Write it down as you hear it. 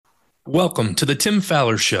Welcome to the Tim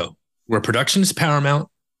Fowler Show, where production is paramount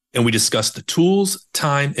and we discuss the tools,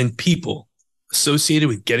 time, and people associated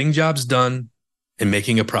with getting jobs done and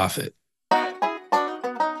making a profit.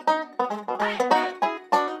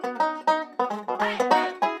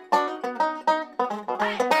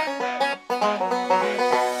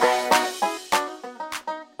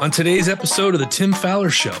 On today's episode of the Tim Fowler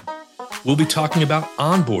Show, we'll be talking about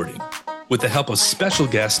onboarding with the help of special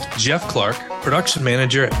guest Geoff Clark, production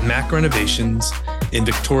manager at Mac Renovations in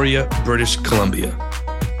Victoria, British Columbia.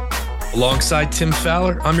 Alongside Tim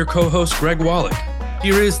Fowler, I'm your co-host Greg Wallach.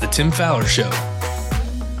 Here is the Tim Fowler Show.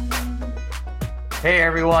 Hey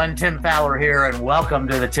everyone, Tim Fowler here, and welcome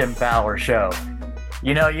to the Tim Fowler Show.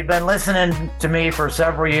 You know, you've been listening to me for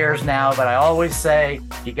several years now, but I always say,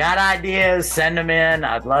 if you got ideas, send them in.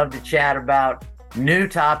 I'd love to chat about new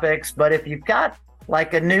topics, but if you've got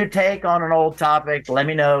like a new take on an old topic, let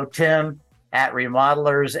me know,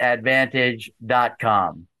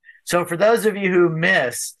 tim@remodelersadvantage.com. So for those of you who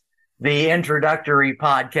missed the introductory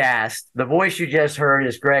podcast, the voice you just heard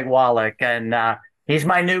is Greg Wallach, and he's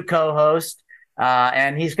my new co-host,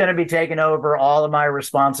 and he's going to be taking over all of my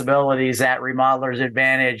responsibilities at Remodelers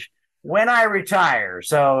Advantage when I retire.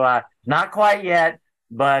 So not quite yet,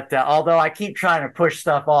 but although I keep trying to push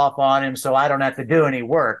stuff off on him so I don't have to do any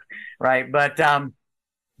work, right? But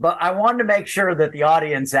I wanted to make sure that the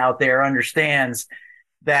audience out there understands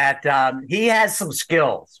that he has some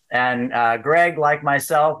skills. And Greg, like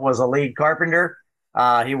myself, was a lead carpenter.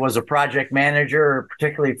 He was a project manager,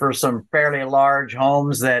 particularly for some fairly large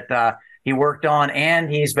homes that he worked on. And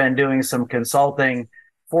he's been doing some consulting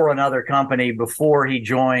for another company before he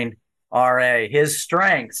joined RA. His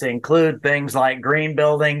strengths include things like green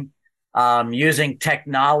building, using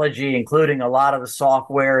technology, including a lot of the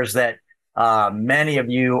softwares that many of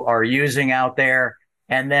you are using out there,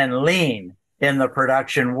 and then lean in the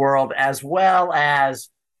production world, as well as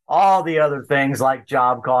all the other things like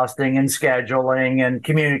job costing and scheduling and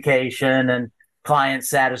communication and client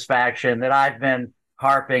satisfaction that I've been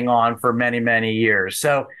harping on for many, many years.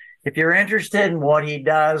 So if you're interested in what he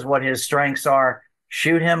does, what his strengths are,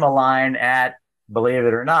 shoot him a line at, believe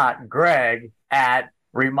it or not,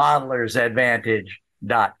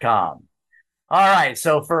 greg@remodelersadvantage.com. All right.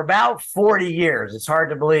 So for about 40 years, it's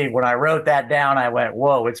hard to believe when I wrote that down, I went,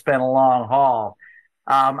 whoa, it's been a long haul.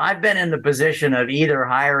 I've been in the position of either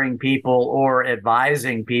hiring people or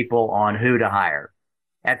advising people on who to hire.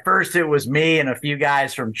 At first, it was me and a few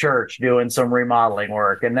guys from church doing some remodeling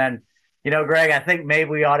work. And then, you know, Greg, I think maybe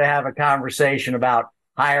we ought to have a conversation about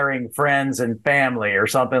hiring friends and family or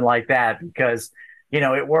something like that, because, you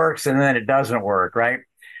know, it works and then it doesn't work, right?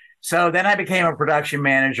 So then I became a production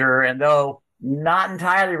manager, and though not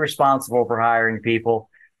entirely responsible for hiring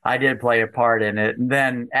people, I did play a part in it. And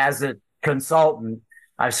then as a consultant,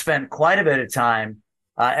 I've spent quite a bit of time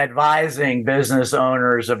advising business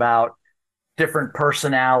owners about different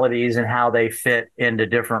personalities and how they fit into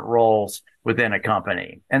different roles within a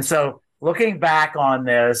company. And so looking back on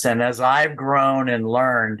this, and as I've grown and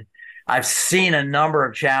learned, I've seen a number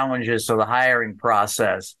of challenges to the hiring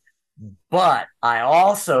process, but I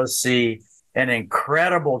also see an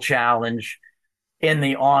incredible challenge in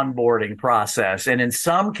the onboarding process. And in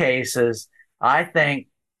some cases, I think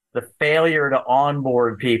the failure to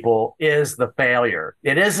onboard people is the failure.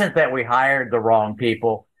 It isn't that we hired the wrong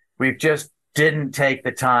people. We just didn't take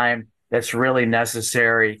the time that's really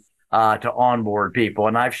necessary to onboard people.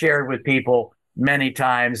 And I've shared with people many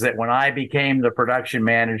times that when I became the production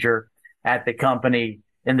manager at the company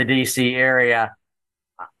in the DC area,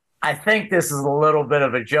 I think this is a little bit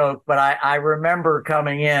of a joke, but I remember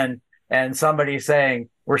coming in and somebody saying,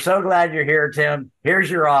 "We're so glad you're here, Tim.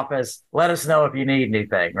 Here's your office. Let us know if you need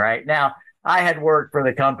anything," right? Now, I had worked for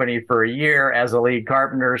the company for a year as a lead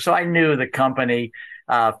carpenter, so I knew the company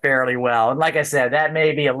fairly well. And like I said, that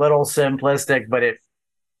may be a little simplistic, but it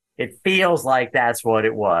feels like that's what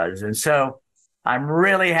it was. And so I'm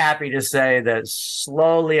really happy to say that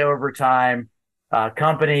slowly over time,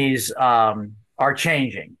 companies are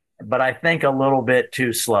changing, but I think a little bit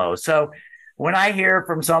too slow. So when I hear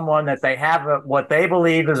from someone that they have what they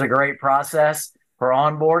believe is a great process for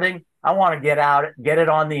onboarding, I want to get it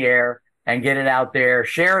on the air and get it out there,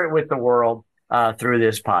 share it with the world through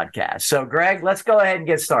this podcast. So Greg, let's go ahead and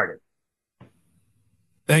get started.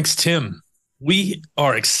 Thanks, Tim. We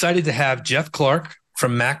are excited to have Geoff Clark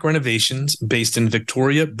from Mac Renovations based in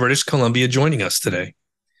Victoria, British Columbia, joining us today.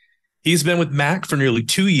 He's been with Mac for nearly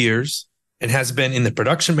 2 years and has been in the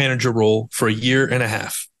production manager role for a year and a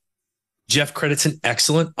half. Geoff credits an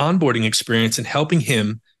excellent onboarding experience in helping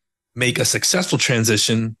him make a successful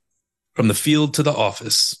transition from the field to the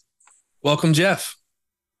office. Welcome, Geoff.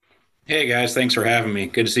 Hey guys, thanks for having me.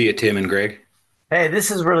 Good to see you, Tim and Greg. Hey, this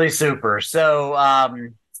is really super. So,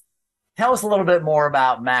 tell us a little bit more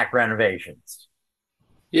about Mac Renovations.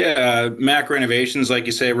 Yeah, Mac Renovations, like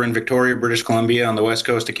you say, we're in Victoria, British Columbia on the west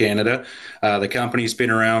coast of Canada. The company's been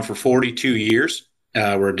around for 42 years.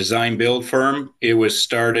 We're a design build firm. It was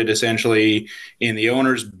started essentially in the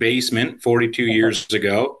owner's basement 42 years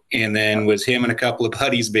ago, and then was him and a couple of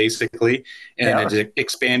buddies basically, and Yeah, it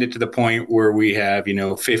expanded to the point where we have,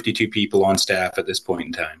 52 people on staff at this point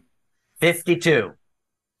in time. 52.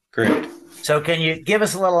 Correct. So, can you give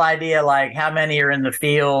us a little idea, like how many are in the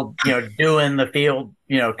field, doing the field,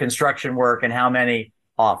 construction work, and how many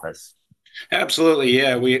office? Absolutely,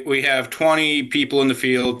 yeah. We have 20 people in the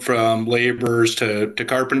field from laborers to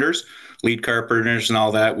carpenters, lead carpenters and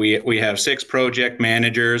all that. We have six project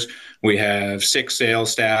managers, we have six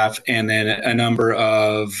sales staff, and then a number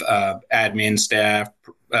of admin staff,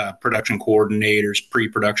 production coordinators,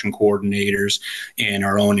 pre-production coordinators, and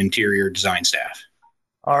our own interior design staff.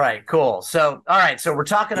 All right, cool. So, all right, so we're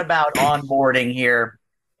talking about onboarding here,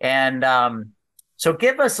 and so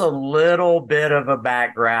give us a little bit of a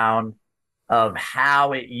background of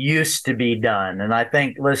how it used to be done. And I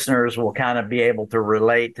think listeners will kind of be able to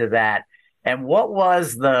relate to that. And what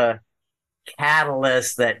was the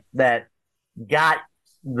catalyst that got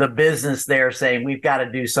the business there saying we've got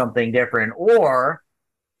to do something different? Or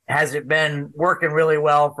has it been working really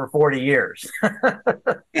well for 40 years?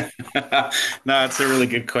 No, that's a really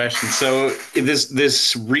good question. So this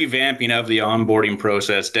revamping of the onboarding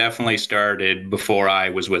process definitely started before I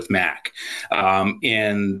was with Mac,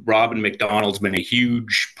 and Robin McDonald's been a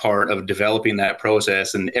huge part of developing that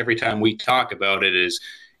process. And every time we talk about it, is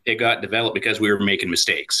it got developed because we were making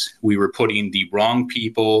mistakes. We were putting the wrong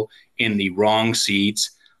people in the wrong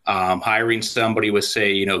seats. Hiring somebody with,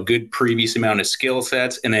 say, good previous amount of skill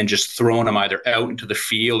sets, and then just throwing them either out into the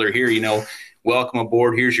field or here, welcome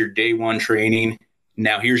aboard. Here's your day one training.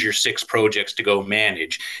 Now here's your six projects to go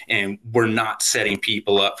manage. And we're not setting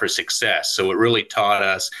people up for success. So it really taught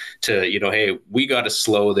us to, hey, we got to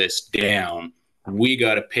slow this down. We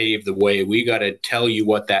got to pave the way. We got to tell you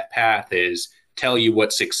what that path is, tell you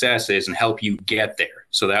what success is, and help you get there.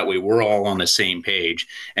 So that way we're all on the same page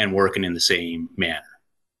and working in the same manner.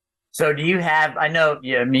 So do you have, I know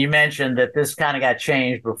you mentioned that this kind of got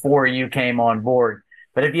changed before you came on board,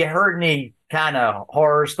 but have you heard any kind of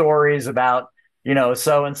horror stories about,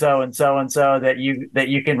 so and so and so and so that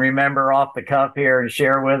you can remember off the cuff here and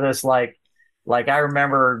share with us? Like I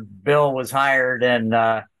remember Bill was hired and,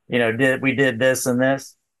 we did this and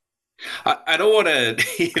this. I don't want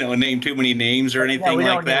to, name too many names or No, anything we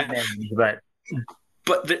like don't need that. names, but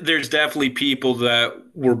But there's definitely people that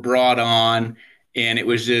were brought on, and it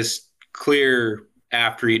was just clear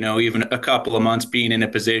after, even a couple of months being in a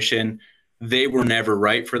position, they were never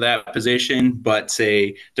right for that position, but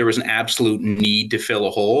say there was an absolute need to fill a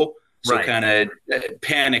hole. So right. kind of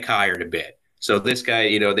panic hired a bit. So this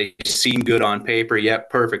guy, they seem good on paper. Yep,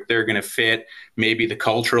 perfect. They're going to fit. Maybe the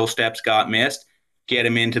cultural steps got missed. Get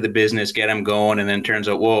him into the business, get him going, and then turns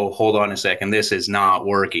out, whoa, hold on a second, this is not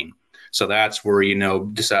working. So that's where,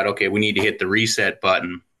 decide, okay, we need to hit the reset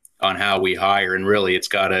button on how we hire. And really, it's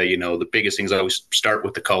got to, the biggest things always start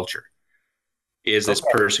with the culture. Is this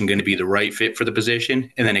Okay. person going to be the right fit for the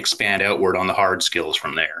position? And then expand outward on the hard skills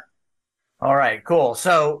from there. All right, cool.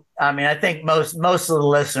 So, I mean, I think most of the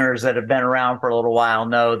listeners that have been around for a little while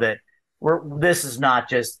know that this is not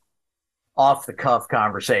just off the cuff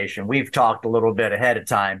conversation. We've talked a little bit ahead of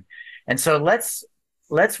time. And so let's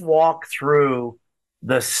walk through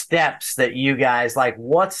the steps that you guys like.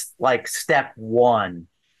 What's like step one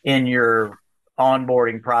in your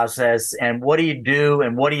onboarding process, and what do you do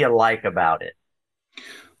and what do you like about it?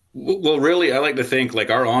 Well, really, I like to think like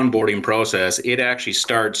our onboarding process, it actually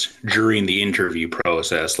starts during the interview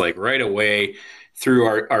process, like right away through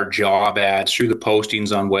our job ads, through the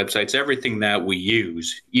postings on websites, everything that we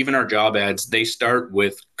use, even our job ads, they start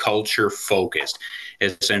with culture focused.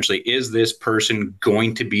 Essentially, is this person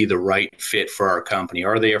going to be the right fit for our company?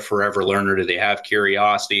 Are they a forever learner? Do they have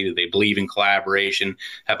curiosity? Do they believe in collaboration,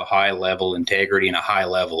 have a high level integrity and a high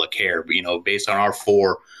level of care? But, based on our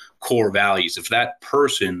four core values, if that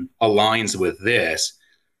person aligns with this,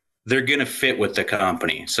 they're going to fit with the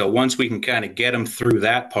company. So once we can kind of get them through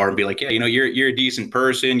that part and be like, yeah, you're a decent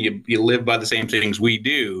person, you live by the same things we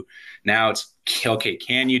do. Now it's okay,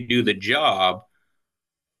 can you do the job,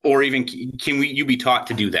 or even you be taught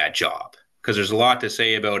to do that job? Because there's a lot to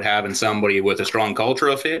say about having somebody with a strong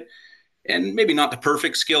cultural fit and maybe not the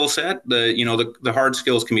perfect skill set. The hard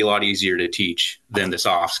skills can be a lot easier to teach than the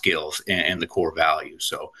soft skills and the core values.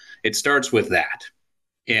 So it starts with that.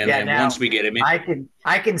 And Yeah, then now once we get him in,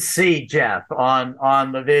 I can see Geoff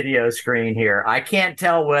on the video screen here. I can't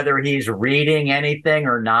tell whether he's reading anything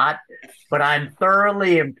or not, but I'm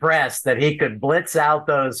thoroughly impressed that he could blitz out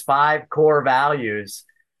those 5 core values.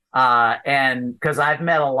 And because I've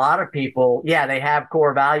met a lot of people, yeah, they have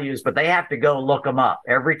core values, but they have to go look them up.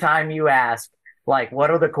 Every time you ask, like, what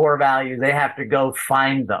are the core values? They have to go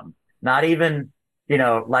find them. Not even,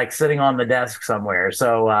 like sitting on the desk somewhere.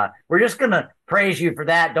 So we're just going to praise you for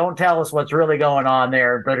that. Don't tell us what's really going on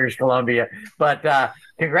there in British Columbia, but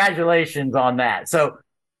congratulations on that. So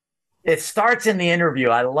it starts in the interview.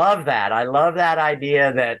 I love that. I love that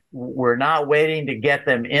idea that we're not waiting to get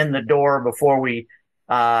them in the door before we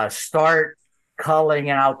start culling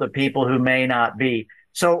out the people who may not be.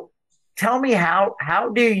 So tell me, how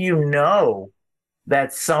do you know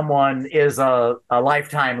that someone is a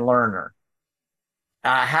lifetime learner?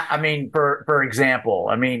 For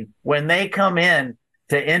example, when they come in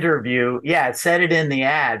to interview, yeah, it said it in the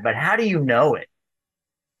ad, but how do you know it?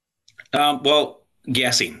 Well,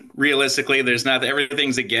 guessing. Realistically, there's not,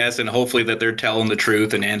 everything's a guess, and hopefully that they're telling the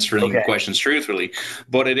truth and answering questions truthfully.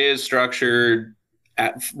 But it is structured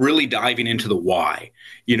at really diving into the why.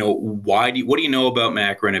 What do you know about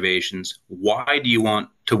Mac Renovations? Why do you want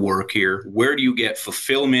to work here? Where do you get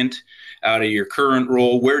fulfillment out of your current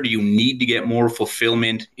role? Where do you need to get more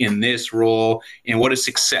fulfillment in this role? And what does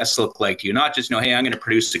success look like to you? Not just, hey, I'm going to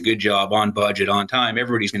produce a good job on budget, on time.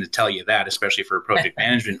 Everybody's going to tell you that, especially for a project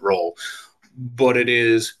management role. But it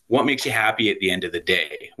is what makes you happy at the end of the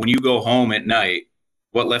day. When you go home at night,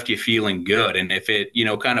 what left you feeling good? And if it,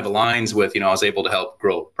 kind of aligns with, I was able to help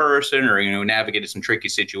grow a person or, navigate some tricky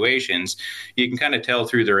situations, you can kind of tell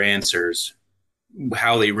through their answers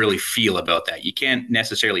how they really feel about that. You can't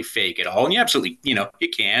necessarily fake it all. And you absolutely, you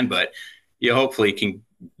can, but you hopefully can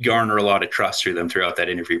garner a lot of trust through them throughout that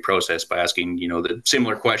interview process by asking, the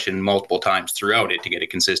similar question multiple times throughout it to get a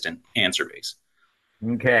consistent answer base.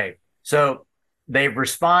 Okay. So they've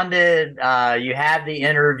responded. You had the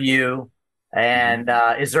interview. And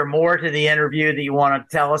is there more to the interview that you want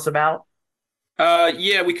to tell us about?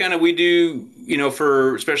 Yeah, we do,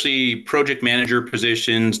 for especially project manager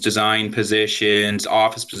positions, design positions,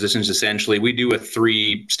 office positions, essentially, we do a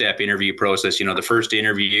 3-step interview process. The first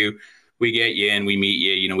interview, we get you in, we meet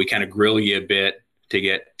you, we kind of grill you a bit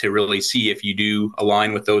to really see if you do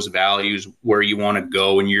align with those values, where you want to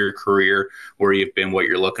go in your career, where you've been, what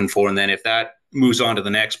you're looking for. And then if that moves on to the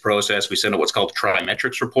next process, we send out what's called a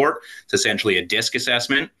trimetrics report. It's essentially a DISC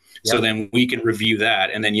assessment. Yep. So then we can review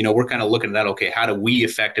that. And then, we're kind of looking at that. Okay, how do we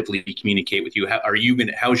effectively communicate with you?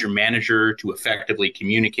 How's your manager to effectively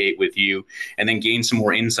communicate with you, and then gain some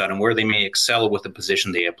more insight on where they may excel with the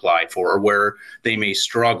position they applied for, or where they may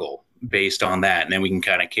struggle based on that. And then we can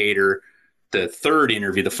kind of cater the third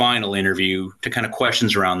interview, the final interview, to kind of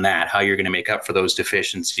questions around that, how you're going to make up for those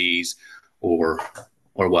deficiencies or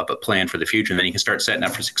what, but plan for the future. And then you can start setting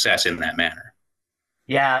up for success in that manner.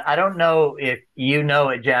 Yeah, I don't know if you know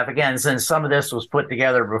it, Geoff, again, since some of this was put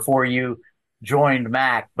together before you joined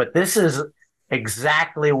Mac, but this is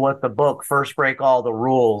exactly what the book First Break All the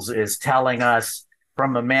Rules is telling us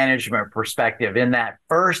from a management perspective. In that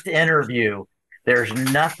first interview, there's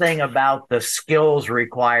nothing about the skills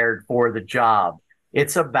required for the job.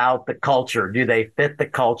 It's about the culture. Do they fit the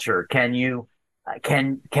culture?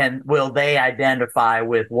 Will they identify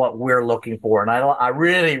with what we're looking for? And I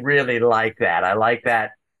really, really like that. I like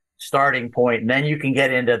that starting point. And then you can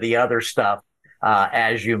get into the other stuff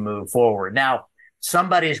as you move forward. Now,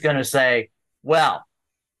 somebody's going to say, well,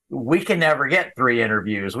 we can never get 3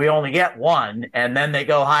 interviews. We only get 1, and then they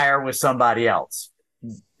go hire with somebody else.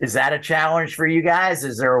 Is that a challenge for you guys?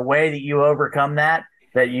 Is there a way that you overcome that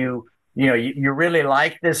you really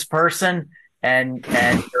like this person and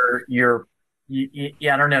you're I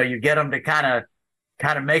don't know, you get them to kind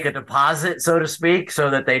of make a deposit, so to speak, so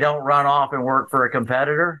that they don't run off and work for a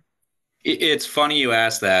competitor? It's funny you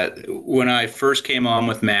asked that. When I first came on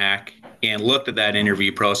with Mac and looked at that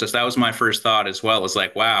interview process, that was my first thought as well. It's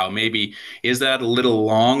like, wow, maybe is that a little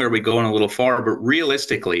long? Are we going a little far? But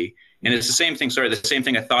realistically, and it's the same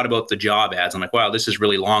thing I thought about the job ads. I'm like, wow, this is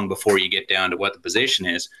really long before you get down to what the position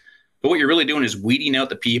is. But what you're really doing is weeding out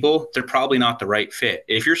the people. They're probably not the right fit.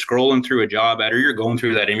 If you're scrolling through a job ad or you're going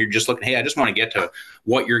through that and you're just looking, hey, I just want to get to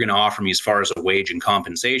what you're going to offer me as far as a wage and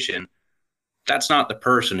compensation, that's not the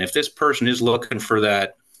person. If this person is looking for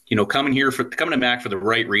that, coming to Mac for the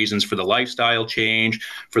right reasons, for the lifestyle change,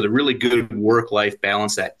 for the really good work-life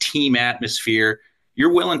balance, that team atmosphere,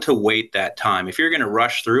 you're willing to wait that time. If you're going to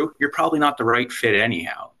rush through, you're probably not the right fit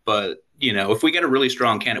anyhow. But if we get a really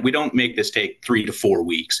strong candidate, we don't make this take 3 to 4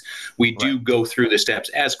 weeks. We do go through the steps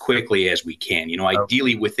as quickly as we can.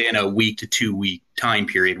 Ideally within a week to 2 week time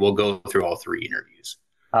period, we'll go through all 3 interviews.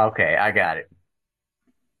 Okay, I got it.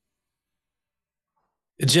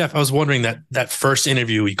 Geoff, I was wondering that first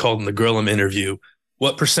interview, we called them the grill 'em interview.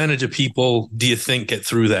 What percentage of people do you think get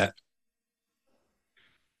through that?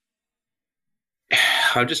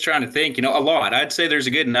 I'm just trying to think, a lot. I'd say there's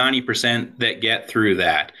a good 90% that get through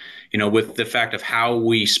that, with the fact of how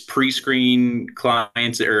we pre-screen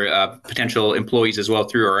clients or potential employees as well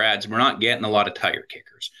through our ads. We're not getting a lot of tire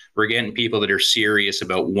kickers. We're getting people that are serious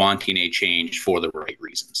about wanting a change for the right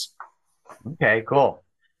reasons. Okay, cool.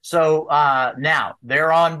 So now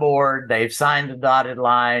they're on board. They've signed the dotted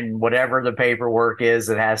line, whatever the paperwork is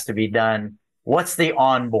that has to be done. What's the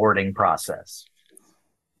onboarding process?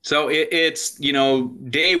 So it's,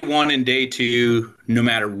 day 1 and day 2, no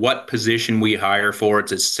matter what position we hire for,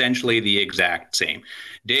 it's essentially the exact same.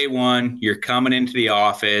 Day 1, you're coming into the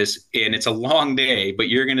office and it's a long day, but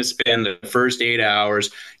you're going to spend the first 8 hours.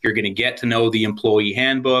 You're going to get to know the employee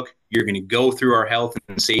handbook. You're going to go through our health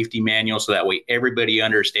and safety manual so that way everybody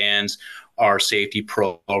understands our safety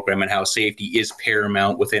program and how safety is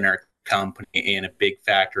paramount within our company and a big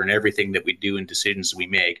factor in everything that we do and decisions we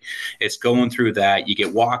make. It's going through that. You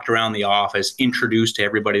get walked around the office, introduced to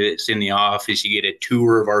everybody that's in the office. You get a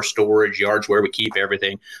tour of our storage yards where we keep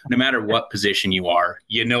everything. No matter what position you are,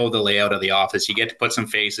 the layout of the office. You get to put some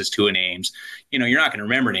faces to a names. You're not going to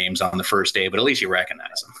remember names on the first day, but at least you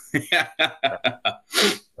recognize them.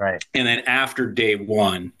 Right. And then after day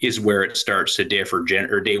 1 is where it starts to differ,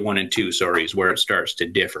 or day 1 and 2, is where it starts to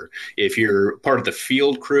differ. If you're part of the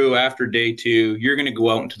field crew after day 2, you're going to go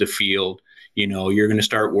out into the field. You're going to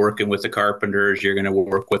start working with the carpenters. You're going to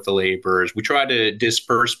work with the laborers. We try to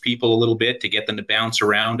disperse people a little bit to get them to bounce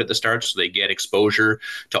around at the start so they get exposure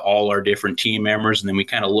to all our different team members. And then we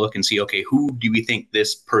kind of look and see, okay, who do we think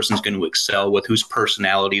this person's going to excel with? Whose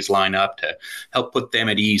personalities line up to help put them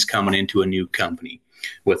at ease coming into a new company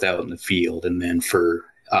without in the field. And then for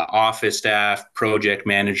office staff, project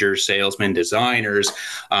managers, salesmen, designers,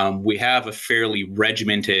 we have a fairly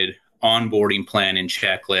regimented onboarding plan and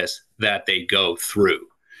checklist that they go through.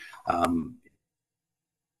 You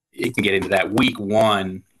can get into that. Week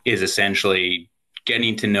 1 is essentially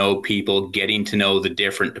getting to know people, getting to know the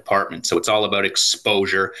different departments. So it's all about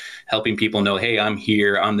exposure, helping people know, hey, I'm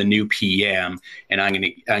here, I'm the new PM, and I'm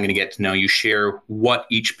gonna get to know you, share what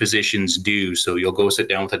each positions do. So you'll go sit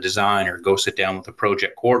down with a designer, go sit down with a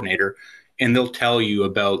project coordinator, and they'll tell you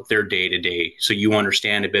about their day-to-day. So you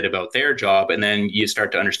understand a bit about their job, and then you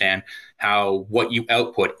start to understand how what you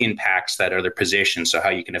output impacts that other position, so how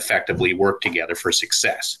you can effectively work together for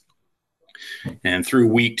success. And through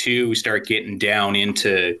week 2, we start getting down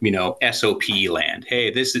into, SOP land.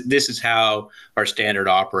 Hey, this is how our standard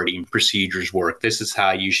operating procedures work. This is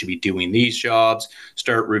how you should be doing these jobs.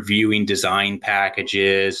 Start reviewing design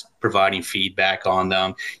packages, providing feedback on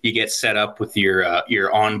them. You get set up with your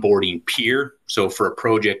onboarding peer. So for a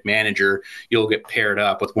project manager, you'll get paired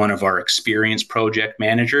up with one of our experienced project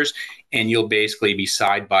managers, and you'll basically be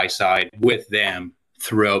side by side with them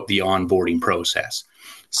throughout the onboarding process.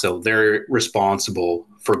 So they're responsible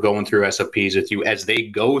for going through SOPs with you as they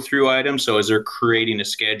go through items. So as they're creating a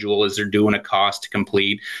schedule, as they're doing a cost to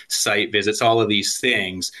complete, site visits, all of these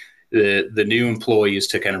things, the new employee is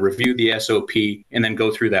to kind of review the SOP and then go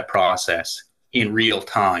through that process in real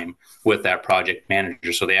time with that project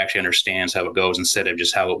manager, so they actually understands how it goes instead of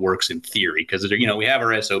just how it works in theory. Because we have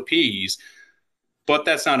our SOPs, but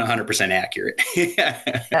that's not 100% accurate.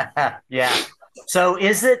 Yeah. So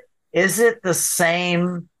is it the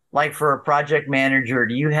same, like for a project manager?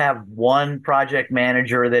 Do you have one project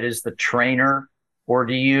manager that is the trainer, or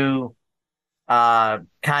do you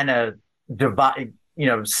kind of divide,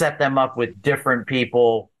 set them up with different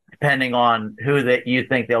people depending on who that you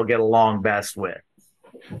think they'll get along best with?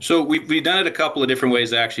 So we've done it a couple of different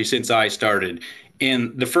ways, actually, since I started.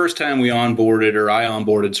 And the first time I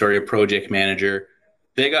onboarded, a project manager,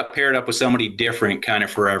 they got paired up with somebody different kind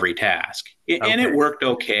of for every task. And it worked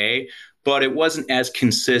okay, but it wasn't as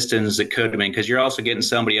consistent as it could have been, because you're also getting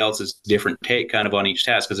somebody else's different take kind of on each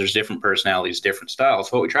task, because there's different personalities, different styles.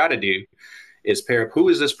 So what we try to do is pair up, who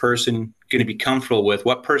is this person going to be comfortable with?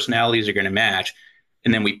 What personalities are going to match?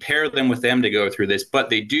 And then we pair them with them to go through this, but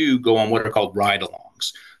they do go on what are called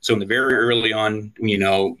ride-alongs. So in the very early on,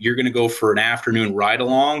 you're going to go for an afternoon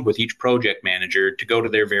ride-along with each project manager to go to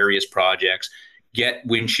their various projects, get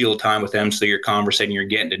windshield time with them, so you're conversating, you're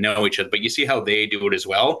getting to know each other. But you see how they do it as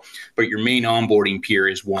well. But your main onboarding peer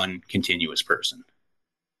is one continuous person.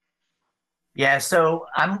 Yeah. So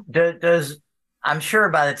does I'm sure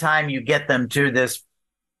by the time you get them to this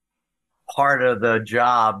part of the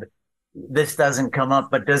job, this doesn't come up.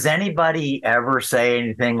 But does anybody ever say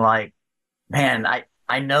anything like, man,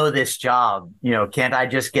 I know this job, can't I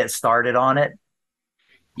just get started on it?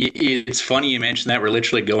 It's funny you mentioned that. We're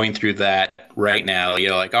literally going through that right now.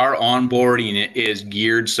 Like our onboarding is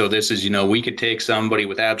geared so this is, we could take somebody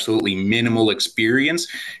with absolutely minimal experience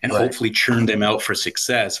and Right. hopefully churn them out for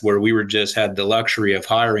success, where we were just had the luxury of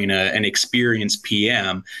hiring an experienced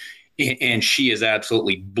PM, and she is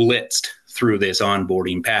absolutely blitzed through this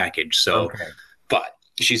onboarding package. So, Okay. but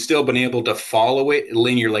she's still been able to follow it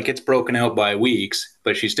linear, like it's broken out by weeks,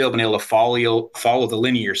 but she's still been able to follow the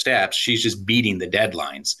linear steps. She's just beating the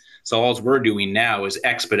deadlines. So all we're doing now is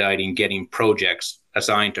expediting getting projects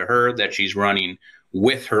assigned to her that she's running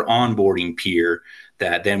with her onboarding peer,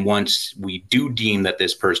 that then once we do deem that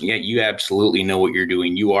this person, yeah, you absolutely know what you're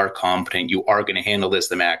doing, you are competent, you are going to handle this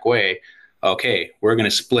the Mac way, okay, we're going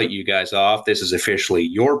to split you guys off. This is officially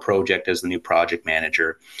your project as the new project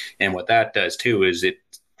manager. And what that does too is it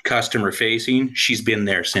customer facing. She's been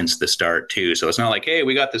there since the start too. So it's not like, hey,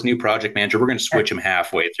 we got this new project manager, we're going to switch him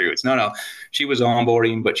halfway through. It's no. She was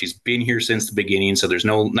onboarding, but she's been here since the beginning. So there's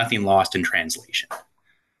nothing lost in translation.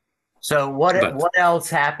 So what else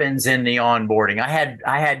happens in the onboarding?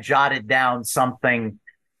 I had jotted down something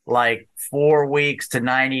like 4 weeks to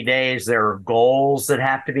 90 days. There are goals that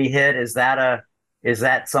have to be hit. Is that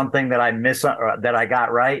something that that I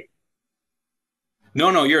got right?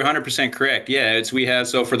 No, you're 100% correct. Yeah,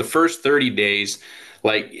 so for the first 30 days,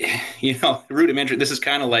 like, rudimentary, this is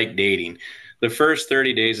kind of like dating. The first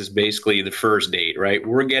 30 days is basically the first date, right?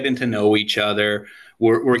 We're getting to know each other.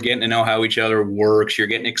 We're getting to know how each other works. You're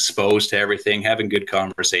getting exposed to everything, having good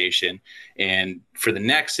conversation. And for the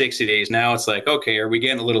next 60 days, now it's like, okay, are we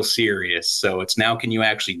getting a little serious? So it's now, can you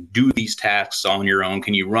actually do these tasks on your own?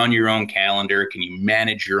 Can you run your own calendar? Can you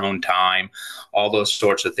manage your own time? All those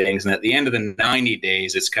sorts of things. And at the end of the 90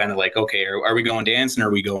 days, it's kind of like, okay, are we going dancing or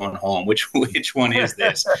are we going home? Which one is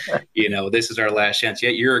this? This is our last chance. Yeah,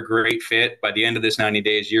 you're a great fit. By the end of this 90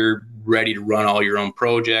 days, you're ready to run all your own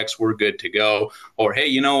projects. We're good to go. Or, hey,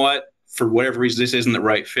 you know what? For whatever reason, this isn't the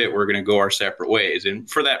right fit. We're going to go our separate ways. And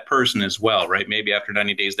for that person as well, right? Maybe after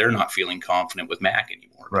 90 days, they're not feeling confident with Mac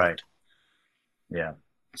anymore. Right. Yeah.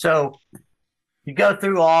 So you go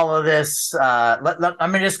through all of this.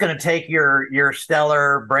 I'm just going to take your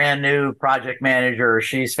stellar brand new project manager.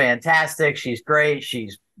 She's fantastic. She's great.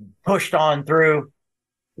 She's pushed on through.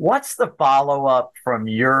 What's the follow up from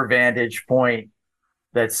your vantage point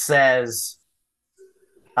that says,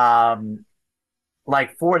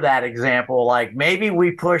 like for that example, like maybe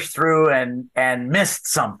we pushed through and missed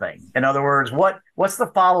something. In other words, what's the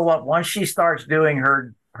follow up once she starts doing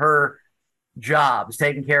her jobs,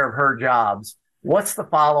 taking care of her jobs? What's the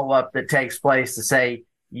follow up that takes place to say,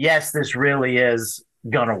 yes, this really is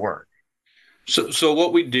gonna work? So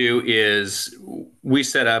what we do is we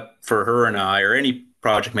set up for her and I, or any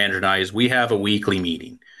project manager and I, is we have a weekly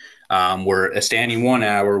meeting. We're a standing 1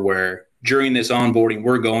 hour where during this onboarding,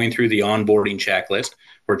 we're going through the onboarding checklist.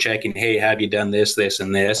 We're checking, hey, have you done this, this,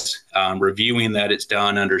 and this? Reviewing that it's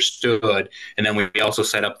done, understood. And then we also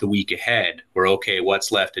set up the week ahead. We're okay,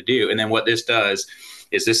 what's left to do? And then what this does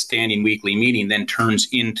is this standing weekly meeting then turns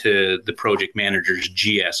into the project manager's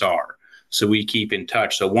GSR. So we keep in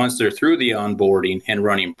touch. So once they're through the onboarding and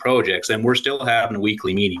running projects, then we're still having a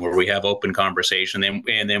weekly meeting where we have open conversation,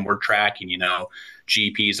 and then we're tracking,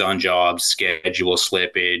 GPs on jobs, schedule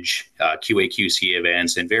slippage, QA QC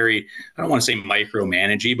events, and I don't want to say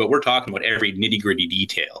micromanaging, but we're talking about every nitty gritty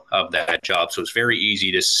detail of that job. So it's very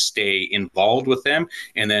easy to stay involved with them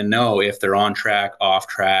and then know if they're on track, off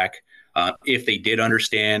track, if they did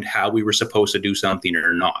understand how we were supposed to do something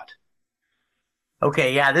or not.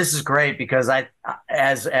 Okay, yeah, this is great because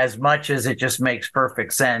as much as it just makes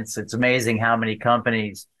perfect sense, it's amazing how many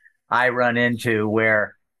companies I run into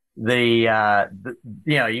where you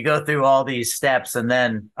go through all these steps and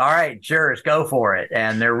then, all right, jurors, go for it,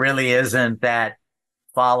 and there really isn't that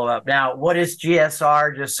follow up. Now, what is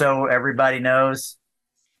GSR? Just so everybody knows.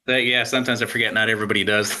 Yeah, sometimes I forget. Not everybody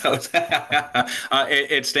does those.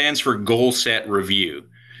 It stands for goal set review.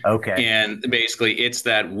 Okay. And basically, it's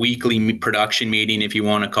that weekly production meeting, if you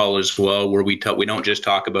want to call it as well, where we don't just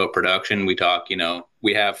talk about production. We talk,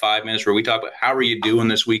 we have 5 minutes where we talk about how are you doing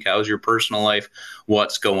this week? How's your personal life?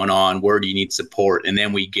 What's going on? Where do you need support? And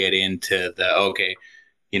then we get into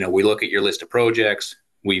we look at your list of projects.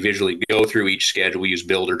 We visually go through each schedule. We use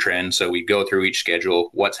Builder Trend. So we go through each schedule.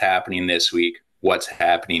 What's happening this week? What's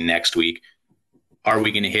happening next week? Are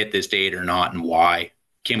we going to hit this date or not, and why?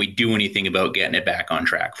 Can we do anything about getting it back on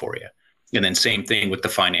track for you? And then same thing with the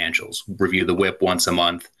financials, review the WIP once a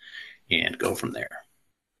month and go from there.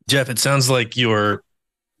 Geoff, it sounds like your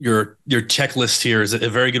checklist here is a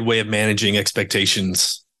very good way of managing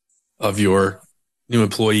expectations of your new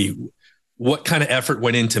employee. What kind of effort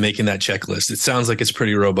went into making that checklist? It sounds like it's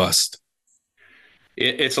pretty robust.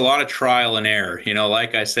 It's a lot of trial and error.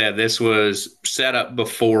 Like I said, this was set up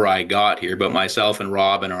before I got here, but myself and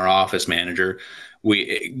Rob and our office manager,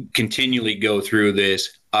 we continually go through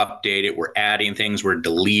this, update it. We're adding things, we're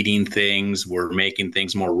deleting things, we're making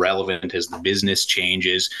things more relevant as the business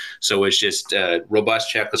changes. So it's just a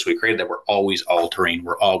robust checklist we created that we're always altering,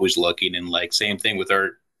 we're always looking. And like same thing with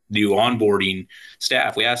our new onboarding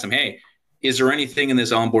staff. We asked them, hey, is there anything in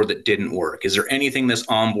this onboard that didn't work? Is there anything in this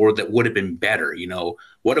onboard that would have been better?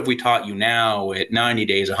 What have we taught you now at 90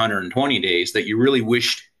 days, 120 days that you really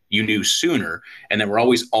wished you knew sooner? And then we're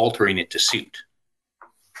always altering it to suit.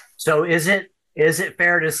 So is it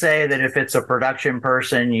fair to say that if it's a production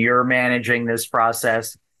person, you're managing this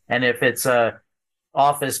process, and if it's a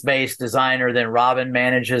office-based designer, then Robin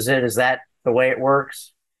manages it? Is that the way it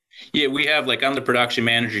works? Yeah, we have, like, I'm the production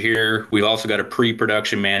manager here. We've also got a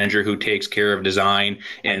pre-production manager who takes care of design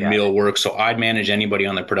and mill work. So I'd manage anybody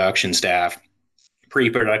on the production staff.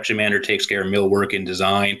 Pre-production manager takes care of mill work and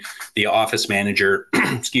design. The office manager,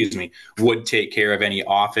 would take care of any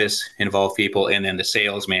office involved people. And then the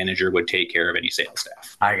sales manager would take care of any sales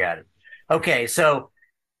staff. I got it. Okay. So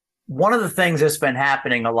one of the things that's been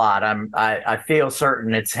happening a lot, I feel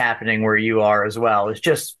certain it's happening where you are as well, is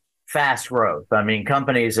just fast growth. I mean,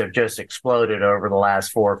 companies have just exploded over the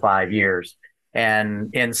last 4 or 5 years.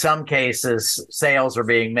 And in some cases, sales are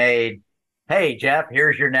being made, hey, Geoff,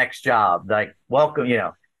 here's your next job. Like, welcome,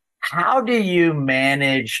 How do you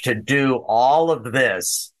manage to do all of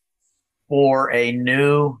this for a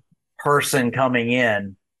new person coming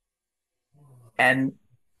in and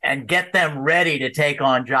get them ready to take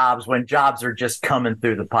on jobs when jobs are just coming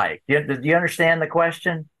through the pipe? Do you understand the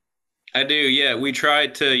question? I do, yeah. We try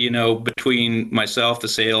to, between myself, the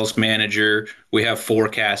sales manager, we have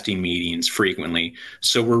forecasting meetings frequently.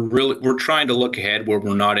 So we're trying to look ahead where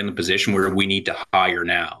we're not in the position where we need to hire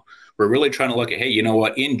now. We're really trying to look at, hey, you know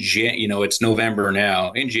what, it's November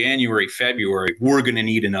now. In January, February, we're going to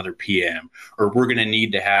need another PM, or we're going to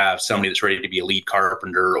need to have somebody that's ready to be a lead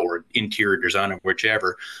carpenter or interior designer,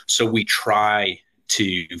 whichever. So we try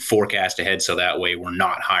to forecast ahead so that way we're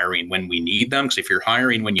not hiring when we need them. Because if you're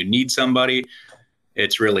hiring when you need somebody,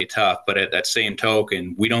 it's really tough. But at that same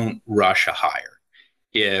token, we don't rush a hire.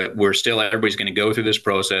 Yeah, everybody's going to go through this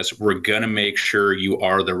process. We're going to make sure you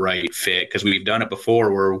are the right fit, because we've done it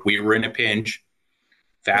before where we were in a pinch,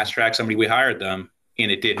 fast track somebody, we hired them, and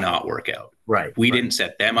it did not work out. Right. We didn't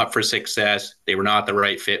set them up for success. They were not the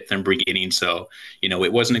right fit from the beginning. So,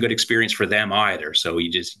 it wasn't a good experience for them either. So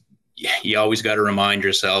you always got to remind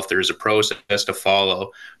yourself there's a process to follow.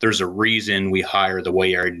 There's a reason we hire the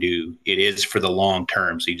way I do. It is for the long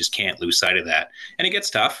term. So you just can't lose sight of that. And it gets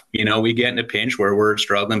tough. We get in a pinch where we're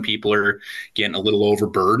struggling. People are getting a little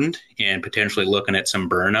overburdened and potentially looking at some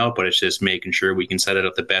burnout, but it's just making sure we can set it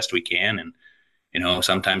up the best we can. And,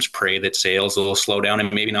 sometimes pray that sales will slow down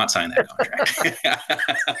and maybe not sign that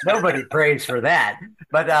contract. Nobody prays for that.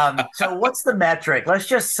 But so what's the metric? Let's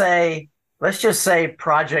just say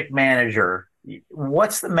project manager.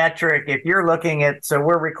 What's the metric if you're looking at, so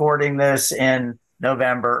we're recording this in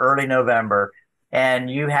November, early November,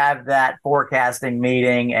 and you have that forecasting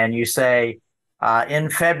meeting and you say, in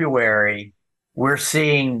February, we're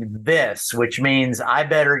seeing this, which means I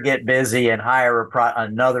better get busy and hire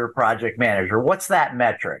another project manager. What's that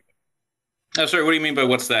metric? Oh, sorry, what do you mean by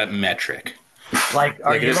what's that metric? Like,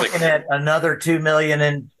 are you looking at another 2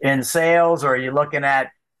 million in sales, or are you looking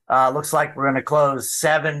at, looks like we're going to close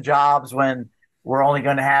 7 jobs when we're only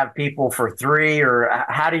going to have people for 3? Or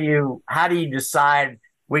how do you decide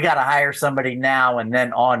we got to hire somebody now and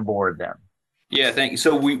then onboard them? Yeah, thank you.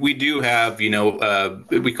 So we do have,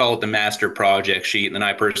 we call it the master project sheet. And then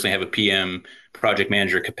I personally have a PM project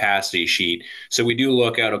manager capacity sheet. So we do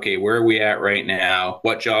look at, okay, where are we at right now?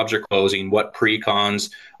 What jobs are closing? What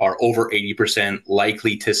pre-cons are over 80%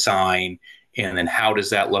 likely to sign? And then how does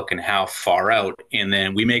that look and how far out? And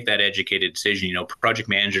then we make that educated decision. Project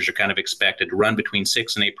managers are kind of expected to run between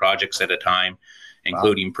 6 and 8 projects at a time,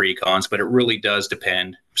 including pre-cons, but it really does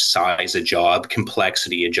depend size of job,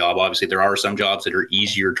 complexity of job. Obviously, there are some jobs that are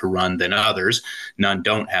easier to run than others. None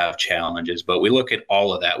don't have challenges, but we look at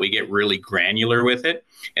all of that. We get really granular with it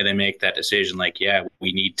and then make that decision like, yeah,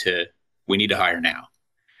 we need to hire now.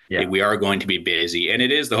 Yeah. We are going to be busy. And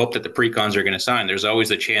it is the hope that the pre-cons are going to sign. There's always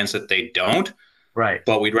the chance that they don't. Right.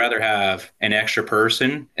 But we'd rather have an extra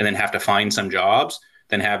person and then have to find some jobs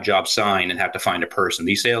than have jobs signed and have to find a person.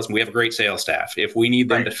 These sales, we have a great sales staff. If we need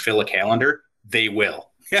them to fill a calendar, they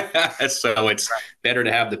will. So it's better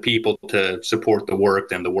to have the people to support the work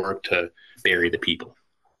than the work to bury the people.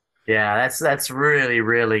 Yeah, that's really,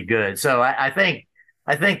 really good. So I think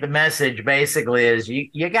the message basically is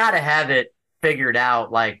you got to have it figured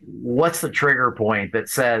out. Like, what's the trigger point that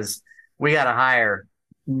says we got to hire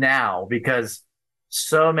now? Because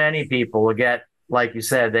so many people will get, like you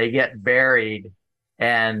said, they get buried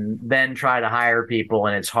and then try to hire people,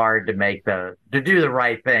 and it's hard to do the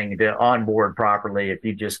right thing, to onboard properly if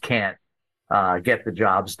you just can't get the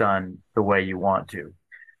jobs done the way you want to.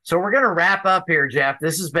 So we're going to wrap up here, Geoff.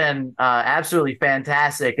 This has been absolutely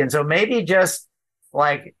fantastic. And so maybe just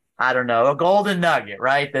like, I don't know, a golden nugget,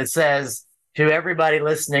 right? That says to everybody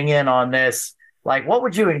listening in on this, like, what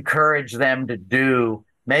would you encourage them to do,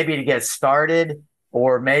 maybe to get started,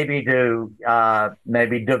 or maybe to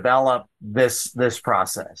maybe develop this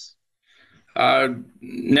process?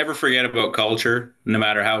 Never forget about culture, no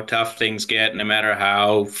matter how tough things get, no matter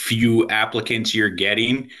how few applicants you're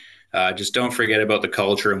getting. Just don't forget about the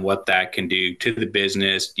culture and what that can do to the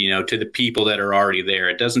business, to the people that are already there.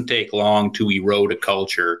 It doesn't take long to erode a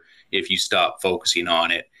culture if you stop focusing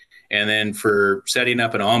on it. And then for setting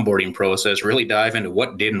up an onboarding process, really dive into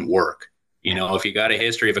what didn't work. If you got a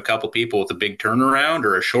history of a couple people with a big turnaround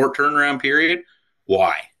or a short turnaround period,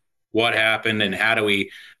 why? What happened, and how do we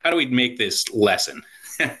make this lesson?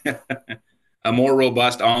 A more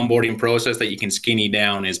robust onboarding process that you can skinny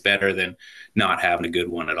down is better than not having a good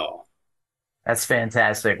one at all. That's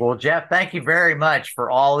fantastic. Well, Geoff, thank you very much for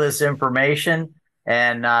all this information.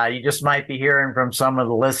 And you just might be hearing from some of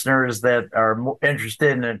the listeners that are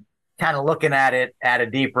interested in kind of looking at it at a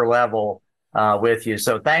deeper level with you.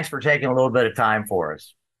 So thanks for taking a little bit of time for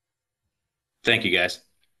us. Thank you, guys.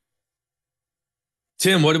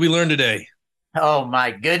 Tim, what did we learn today? Oh,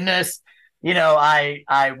 my goodness.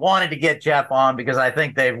 I wanted to get Geoff on because I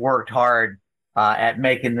think they've worked hard at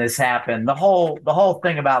making this happen. The whole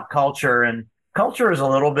thing about culture, and culture is a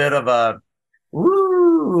little bit of a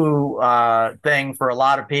thing for a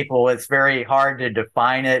lot of people. It's very hard to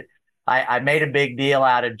define it. I made a big deal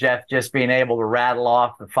out of Geoff just being able to rattle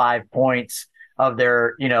off the 5 points of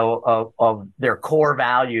their, of their core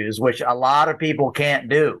values, which a lot of people can't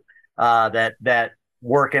do, that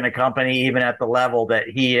work in a company, even at the level that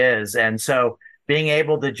he is. And so being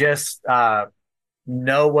able to just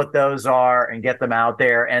know what those are and get them out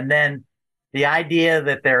there. And then the idea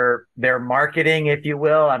that they're marketing, if you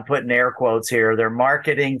will, I'm putting air quotes here, they're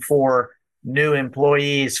marketing for new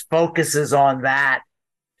employees, focuses on that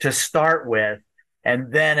to start with.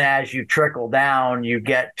 And then as you trickle down, you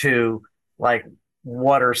get to like,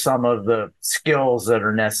 what are some of the skills that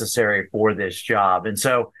are necessary for this job? And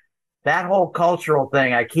so that whole cultural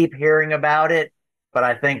thing, I keep hearing about it, but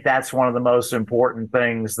I think that's one of the most important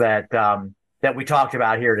things that we talked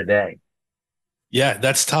about here today. Yeah,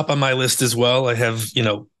 that's top on my list as well. I have,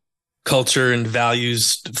 culture and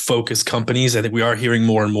values focused companies. I think we are hearing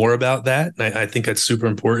more and more about that. And I think that's super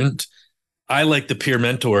important. I like the peer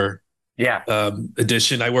mentor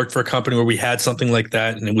edition. I worked for a company where we had something like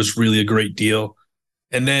that, and it was really a great deal.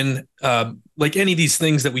 And then like any of these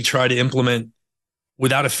things that we try to implement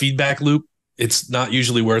without a feedback loop, it's not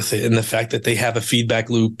usually worth it. And the fact that they have a feedback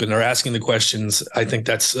loop and are asking the questions, I think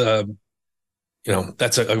that's,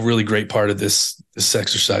 that's a really great part of this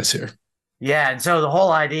exercise here. Yeah. And so the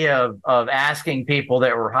whole idea of asking people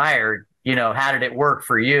that were hired, how did it work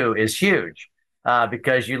for you is huge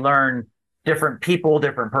because you learn different people,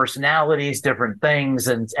 different personalities, different things,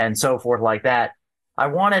 and so forth like that. I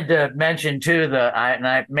wanted to mention too, and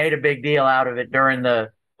I made a big deal out of it during the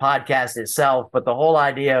podcast itself, but the whole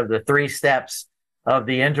idea of the 3 steps of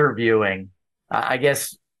the interviewing, I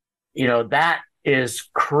guess, that is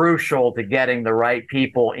crucial to getting the right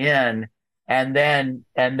people in, and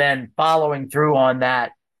then following through on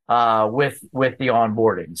that with the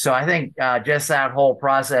onboarding. So I think just that whole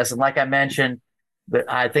process, and like I mentioned,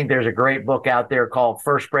 I think there's a great book out there called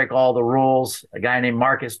First Break All the Rules, a guy named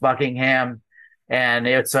Marcus Buckingham, and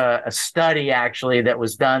it's a study actually that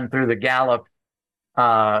was done through the Gallup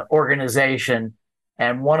organization.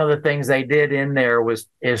 And one of the things they did in there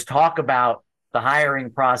is talk about the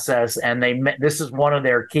hiring process. And this is one of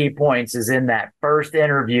their key points, is in that first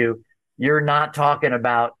interview, you're not talking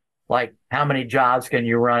about like how many jobs can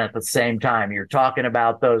you run at the same time. You're talking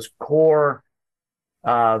about those core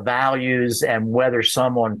values and whether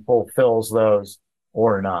someone fulfills those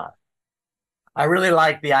or not. I really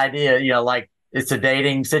like the idea, like it's a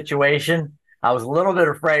dating situation. I was a little bit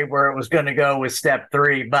afraid where it was going to go with step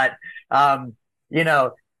 3, but,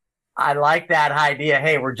 I like that idea.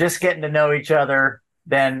 Hey, we're just getting to know each other.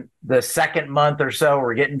 Then the second month or so,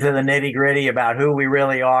 we're getting to the nitty gritty about who we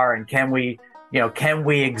really are and can we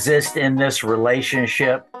exist in this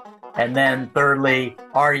relationship? And then thirdly,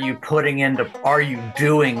 are you doing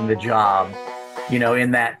the job,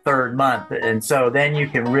 in that third month? And so then you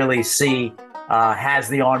can really see, has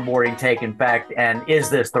the onboarding taken effect, and is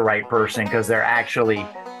this the right person? Because they're actually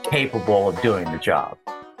capable of doing the job.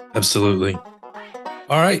 Absolutely.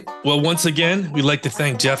 All right. Well, once again, we'd like to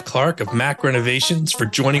thank Geoff Clark of Mac Renovations for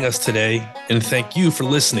joining us today. And thank you for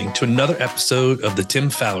listening to another episode of The Tim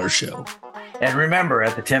Fowler Show. And remember,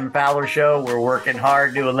 at The Tim Fowler Show, we're working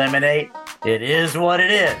hard to eliminate "it is what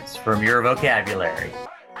it is" from your vocabulary.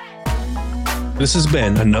 This has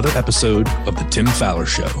been another episode of The Tim Fowler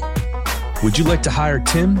Show. Would you like to hire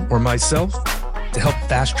Tim or myself to help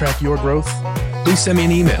fast track your growth? Please send me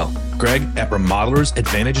an email,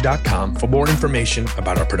 greg@remodelersadvantage.com, for more information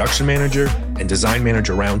about our production manager and design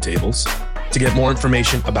manager roundtables, to get more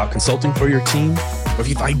information about consulting for your team, or if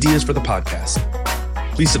you have ideas for the podcast.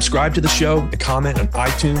 Please subscribe to the show and comment on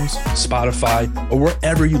iTunes, Spotify, or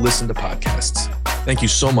wherever you listen to podcasts. Thank you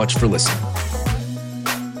so much for listening.